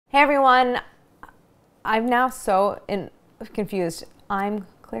Hey everyone, I'm now so confused. I'm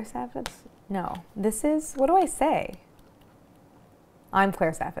Claire Saffitz? No, this is, what do I say? I'm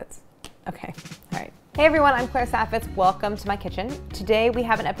Claire Saffitz. Okay, all right. Hey everyone, I'm Claire Saffitz. Welcome to my kitchen. Today we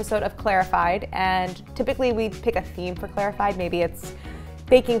have an episode of Claire-ified, and typically we pick a theme for Claire-ified. Maybe it's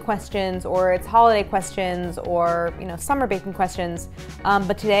baking questions, or it's holiday questions, or summer baking questions.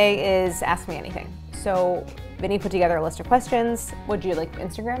 But today is Ask Me Anything. So Vinny put together a list of questions. Would you like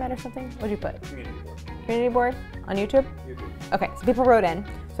Instagram it or something? What'd you put? Community board. Community board? On YouTube? YouTube. Okay, so people wrote in.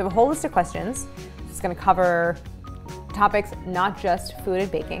 So we have a whole list of questions. It's gonna cover topics, not just food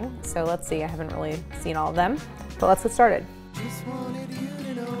and baking. So let's see, I haven't really seen all of them, but let's get started. Just wanted you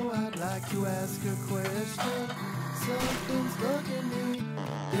to know I'd like to ask a question. Something's bugging me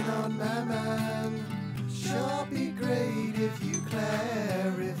in on my mind. Sure be great if you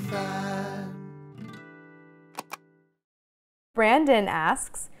clarify. Brandon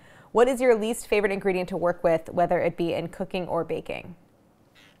asks, what is your least favorite ingredient to work with, whether it be in cooking or baking?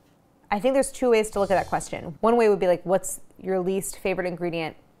 I think there's two ways to look at that question. One way would be like, what's your least favorite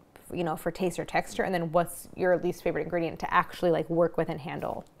ingredient, for taste or texture, and then what's your least favorite ingredient to actually like work with and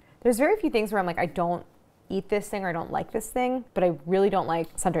handle. There's very few things where I'm like, I don't eat this thing or I don't like this thing, but I really don't like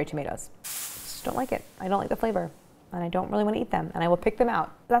sun-dried tomatoes. Just don't like it. I don't like the flavor, and I don't really want to eat them, and I will pick them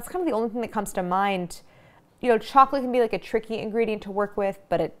out. That's kind of the only thing that comes to mind. Chocolate can be like a tricky ingredient to work with,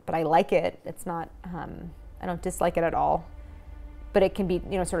 but I like it. It's not, I don't dislike it at all, but it can be,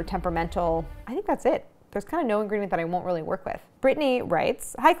 sort of temperamental. I think that's it. There's kind of no ingredient that I won't really work with. Brittany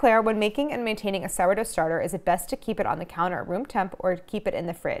writes, hi Claire, when making and maintaining a sourdough starter, is it best to keep it on the counter at room temp or keep it in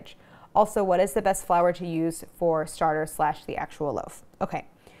the fridge? Also, what is the best flour to use for starter / the actual loaf? Okay,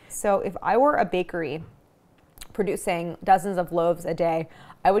 so if I were a bakery producing dozens of loaves a day,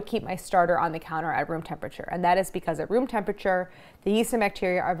 I would keep my starter on the counter at room temperature. And that is because at room temperature, the yeast and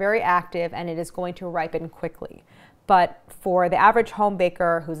bacteria are very active and it is going to ripen quickly. But for the average home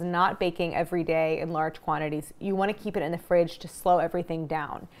baker who's not baking every day in large quantities, you want to keep it in the fridge to slow everything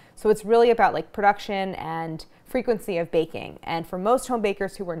down. So it's really about like production and frequency of baking. And for most home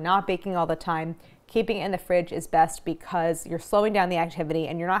bakers who are not baking all the time, keeping it in the fridge is best because you're slowing down the activity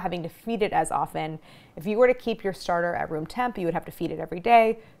and you're not having to feed it as often. If you were to keep your starter at room temp, you would have to feed it every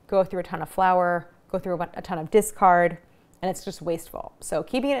day, go through a ton of flour, go through a ton of discard, and it's just wasteful. So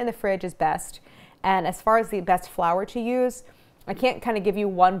keeping it in the fridge is best. And as far as the best flour to use, I can't kind of give you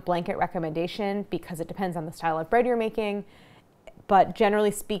one blanket recommendation because it depends on the style of bread you're making. But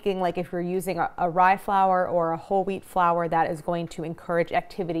generally speaking, like if you're using a rye flour or a whole wheat flour, that is going to encourage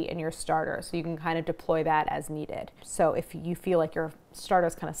activity in your starter. So you can kind of deploy that as needed. So if you feel like your starter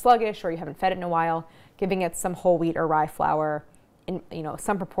is kind of sluggish or you haven't fed it in a while, giving it some whole wheat or rye flour in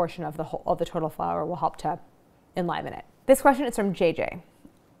some proportion of the total flour will help to enliven it. This question is from JJ.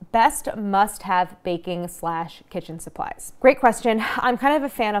 Best must-have baking / kitchen supplies. Great question. I'm kind of a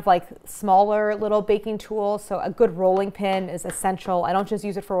fan of like smaller little baking tools, so a good rolling pin is essential. I don't just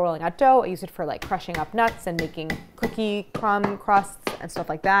use it for rolling out dough, I use it for like crushing up nuts and making cookie crumb crusts and stuff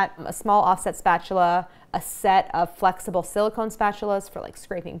like that. A small offset spatula, a set of flexible silicone spatulas for like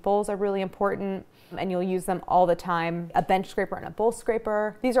scraping bowls are really important, and you'll use them all the time. A bench scraper and a bowl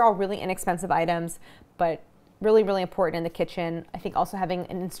scraper. These are all really inexpensive items, but really, really important in the kitchen. I think also having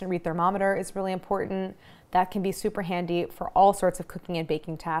an instant read thermometer is really important. That can be super handy for all sorts of cooking and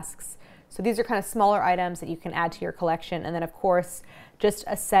baking tasks. So these are kind of smaller items that you can add to your collection. And then of course, just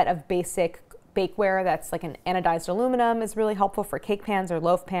a set of basic bakeware that's like an anodized aluminum is really helpful for cake pans or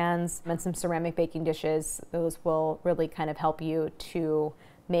loaf pans, and some ceramic baking dishes. Those will really kind of help you to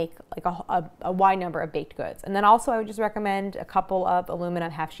make like a wide number of baked goods. And then also I would just recommend a couple of aluminum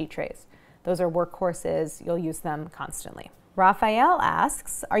half sheet trays. Those are workhorses, you'll use them constantly. Raphael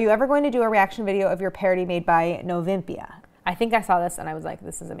asks, are you ever going to do a reaction video of your parody made by Novympia? I think I saw this and I was like,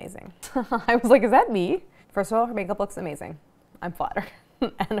 this is amazing. I was like, is that me? First of all, her makeup looks amazing. I'm flattered.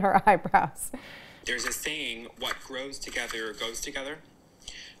 And her eyebrows. There's a saying, what grows together goes together.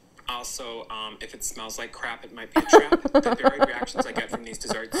 Also, if it smells like crap, it might be a trap. The varied reactions I get from these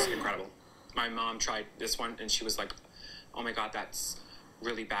desserts, incredible. My mom tried this one and she was like, oh my God, that's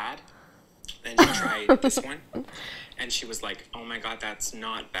really bad. Then she tried this one, and she was like, "Oh my God, that's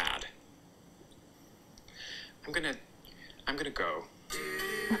not bad." I'm gonna go.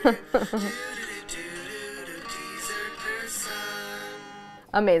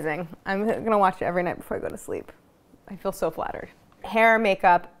 Amazing. I'm gonna watch it every night before I go to sleep. I feel so flattered. Hair,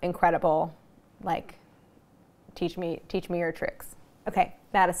 makeup, incredible. Like, teach me your tricks. Okay,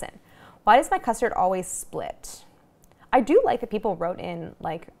 Madison. Why does my custard always split? I do like that people wrote in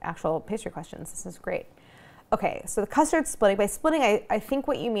like actual pastry questions. This is great. Okay, so the custard splitting, by splitting, I think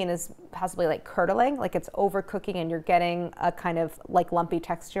what you mean is possibly like curdling, like it's overcooking and you're getting a kind of like lumpy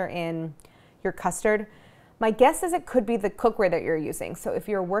texture in your custard. My guess is it could be the cookware that you're using. So if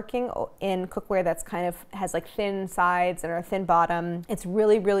you're working in cookware that's kind of has like thin sides and a thin bottom, it's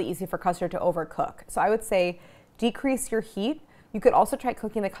really, really easy for custard to overcook. So I would say decrease your heat. You could also try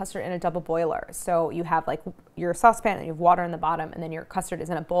cooking the custard in a double boiler. So you have like your saucepan and you have water in the bottom and then your custard is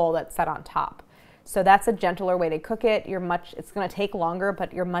in a bowl that's set on top. So that's a gentler way to cook it. It's gonna take longer,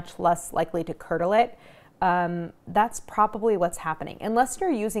 but you're much less likely to curdle it. That's probably what's happening. Unless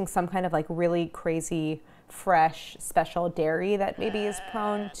you're using some kind of like really crazy, fresh, special dairy that maybe is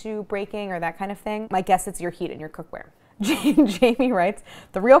prone to breaking or that kind of thing. My guess it's your heat in your cookware. Jamie writes,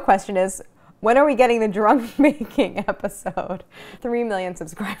 the real question is, when are we getting the drunk baking episode? 3 million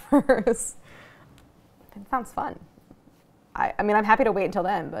subscribers. It sounds fun. I mean, I'm happy to wait until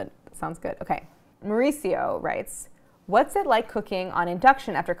then, but it sounds good. Okay. Mauricio writes, what's it like cooking on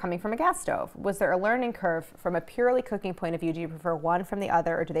induction after coming from a gas stove? Was there a learning curve from a purely cooking point of view? Do you prefer one from the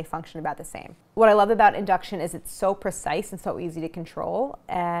other or do they function about the same? What I love about induction is it's so precise and so easy to control.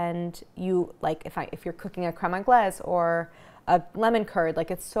 And you like, if you're cooking a creme anglaise or a lemon curd,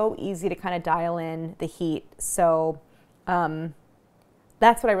 like it's so easy to kind of dial in the heat. So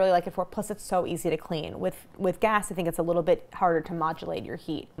that's what I really like it for. Plus it's so easy to clean. With gas, I think it's a little bit harder to modulate your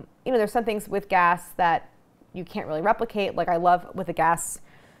heat. You know, there's some things with gas that you can't really replicate. Like I love with a gas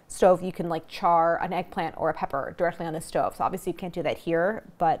stove, you can like char an eggplant or a pepper directly on the stove. So obviously you can't do that here,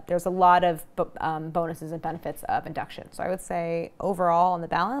 but there's a lot of bonuses and benefits of induction. So I would say overall on the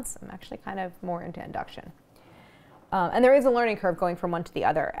balance, I'm actually kind of more into induction. And there is a learning curve going from one to the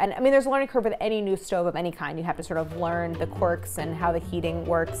other. And I mean, there's a learning curve with any new stove of any kind. You have to sort of learn the quirks and how the heating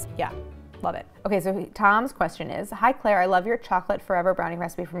works. Yeah, love it. Okay, so Tom's question is, hi Claire, I love your chocolate forever brownie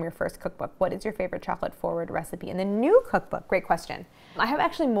recipe from your first cookbook. What is your favorite chocolate forward recipe in the new cookbook? Great question. I have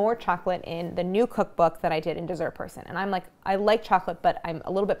actually more chocolate in the new cookbook than I did in Dessert Person. And I'm like, I like chocolate, but I'm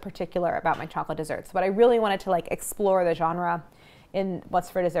a little bit particular about my chocolate desserts. But I really wanted to like explore the genre in What's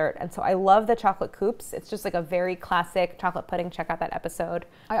for Dessert. And so I love the chocolate coupes. It's just like a very classic chocolate pudding. Check out that episode.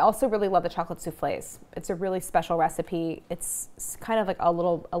 I also really love the chocolate soufflés. It's a really special recipe. It's kind of like a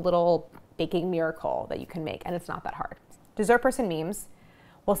little baking miracle that you can make, and it's not that hard. Dessert Person memes.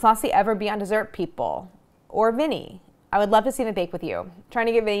 Will Saucy ever be on Dessert People? Or Vinny? I would love to see them bake with you. Trying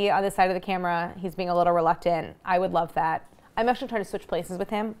to get Vinny on this side of the camera. He's being a little reluctant. I would love that. I'm actually trying to switch places with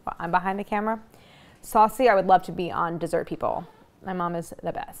him. I'm behind the camera. Saucy, I would love to be on Dessert People. My mom is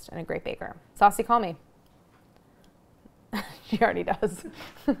the best and a great baker. Saucy, call me. She already does.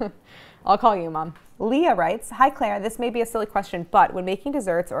 I'll call you, Mom. Leah writes, hi Claire, this may be a silly question, but when making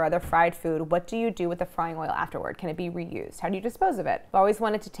desserts or other fried food, what do you do with the frying oil afterward? Can it be reused? How do you dispose of it? I've always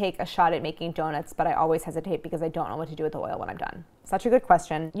wanted to take a shot at making donuts, but I always hesitate because I don't know what to do with the oil when I'm done. Such a good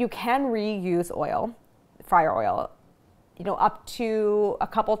question. You can reuse oil, fryer oil, you know, up to a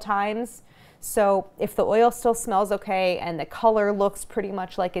couple times. So if the oil still smells okay and the color looks pretty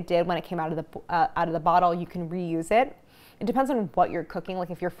much like it did when it came out of the bottle, you can reuse it. It depends on what you're cooking.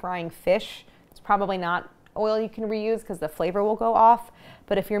 Like if you're frying fish, it's probably not oil you can reuse because the flavor will go off.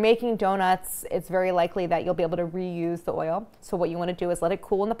 But if you're making donuts, it's very likely that you'll be able to reuse the oil. So what you want to do is let it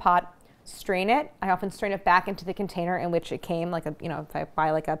cool in the pot, strain it. I often strain it back into the container in which it came, like if I buy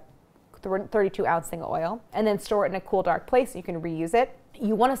like a 32-ounce thing of oil, and then store it in a cool, dark place so you can reuse it.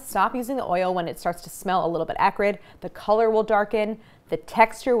 You want to stop using the oil when it starts to smell a little bit acrid. The color will darken, the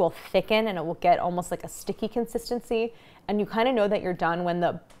texture will thicken, and it will get almost like a sticky consistency. And you kind of know that you're done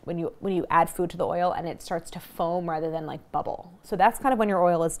when you add food to the oil and it starts to foam rather than like bubble. So that's kind of when your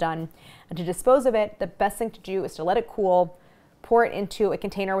oil is done. And to dispose of it, the best thing to do is to let it cool, pour it into a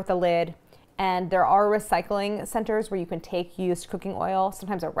container with a lid. And there are recycling centers where you can take used cooking oil.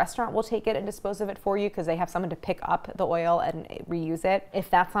 Sometimes a restaurant will take it and dispose of it for you because they have someone to pick up the oil and reuse it.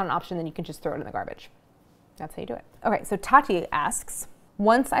 If that's not an option, then you can just throw it in the garbage. That's how you do it. Okay, so Tati asks,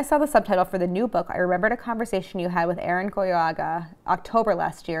 once I saw the subtitle for the new book, I remembered a conversation you had with Aaron Goyaga October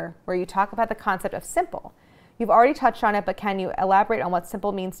last year, where you talk about the concept of simple. You've already touched on it, but can you elaborate on what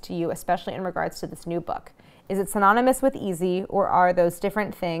simple means to you, especially in regards to this new book? Is it synonymous with easy, or are those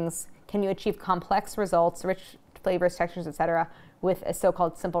different things? Can you achieve complex results, rich flavors, textures, etc., with a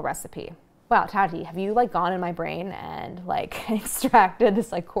so-called simple recipe? Wow, Tati, have you like gone in my brain and like extracted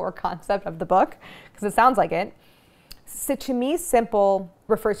this like core concept of the book? Because it sounds like it. So to me, simple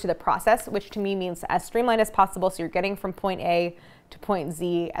refers to the process, which to me means as streamlined as possible. So you're getting from point A to point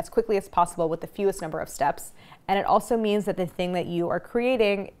Z as quickly as possible with the fewest number of steps. And it also means that the thing that you are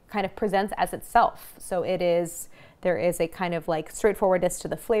creating kind of presents as itself. So it is There is a kind of like straightforwardness to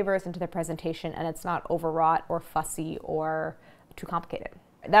the flavors and to the presentation, and it's not overwrought or fussy or too complicated.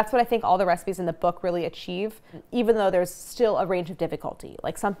 That's what I think all the recipes in the book really achieve, even though there's still a range of difficulty.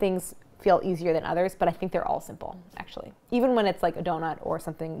 Like some things feel easier than others, but I think they're all simple, actually. Even when it's like a donut or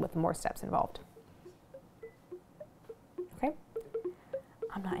something with more steps involved. Okay,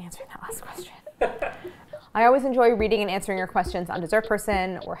 I'm not answering that last question. I always enjoy reading and answering your questions on Dessert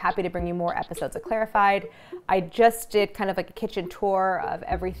Person. We're happy to bring you more episodes of Claire-ified. I just did kind of like a kitchen tour of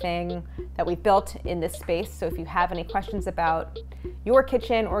everything that we've built in this space. So if you have any questions about your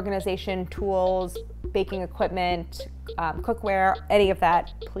kitchen, organization, tools, baking equipment, cookware, any of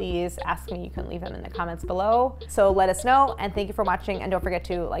that, please ask me. You can leave them in the comments below. So let us know, and thank you for watching, and don't forget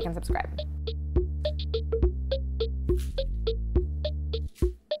to like and subscribe.